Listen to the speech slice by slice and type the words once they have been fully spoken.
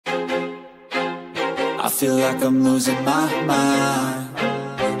feel like I'm losing my mind.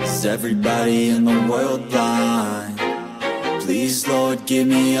 Is everybody in the world blind? Please, Lord, give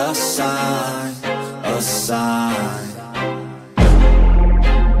me a sign, a sign.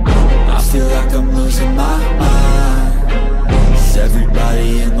 I feel like I'm losing my mind. Is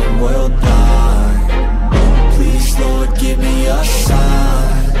everybody in the world blind? Please, Lord, give me a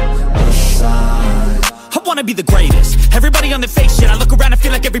sign, a sign. I wanna be the greatest. Everybody on the fake shit. I look around and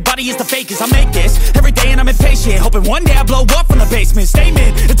feel like everybody is the fakest. I make this every day and I'm impatient, hoping one day I blow up from the basement.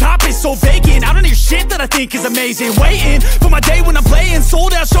 Statement, the top is so vacant. I don't hear shit that I think is amazing. Waiting for my day when I'm playing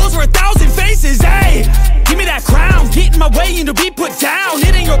sold out shows for 1,000 faces. Hey, give me that crown, get in my way and to be put down.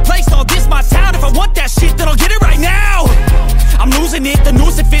 It ain't your place, no, this my town. If I want that shit, then I'll get it right now. I'm losing it, the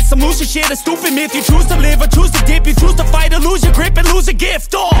noose it fits. I'm losing shit, a stupid myth. You choose to live or choose to dip. You choose to fight or lose your grip and lose a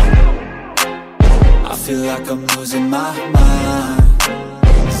gift. I feel like I'm losing my mind.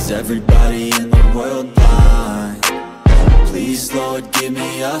 Is everybody in the world blind? Please, Lord, give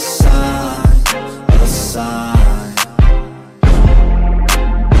me a sign, a sign.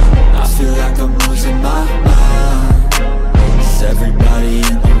 I feel like I'm losing my mind. Is everybody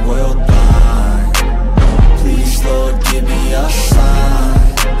in the world blind? Please, Lord, give me a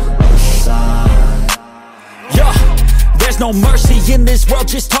sign, a sign. Yeah. There's no mercy in this world,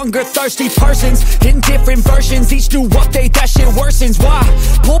 just hunger-thirsty persons in different versions. Each new update, that shit worsens. Why?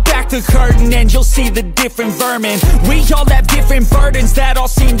 Pull back the curtain and you'll see the different vermin. We all have different burdens that all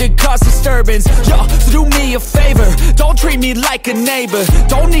seem to cause disturbance. Yo, so do me a favor, don't treat me like a neighbor.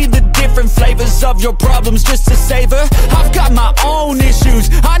 Don't need the different flavors of your problems just to savor. I've got my own issues,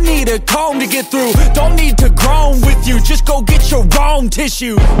 I need a comb to get through. Don't need to groan with you, just go get your own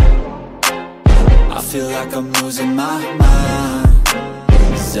tissue. I feel like I'm losing my mind.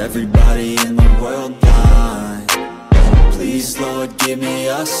 Is everybody in the world blind? Please, Lord, give me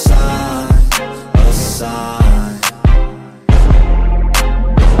a sign, a sign.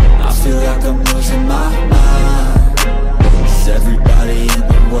 I feel like I'm losing my mind. Is everybody in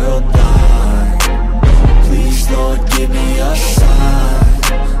the world blind? Please, Lord, give me a sign,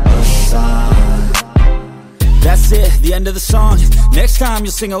 a sign. That's it, the end of the song. Next time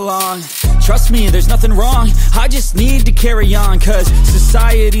you'll sing along. Trust me, there's nothing wrong. I just need to carry on, cause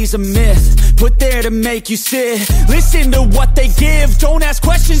society's a myth put there to make you sit. Listen to what they give. Don't ask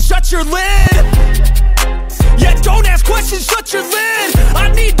questions, shut your lid. Yeah, don't ask questions, shut your lid.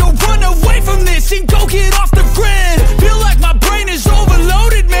 I need to run away from this and go get off the grid.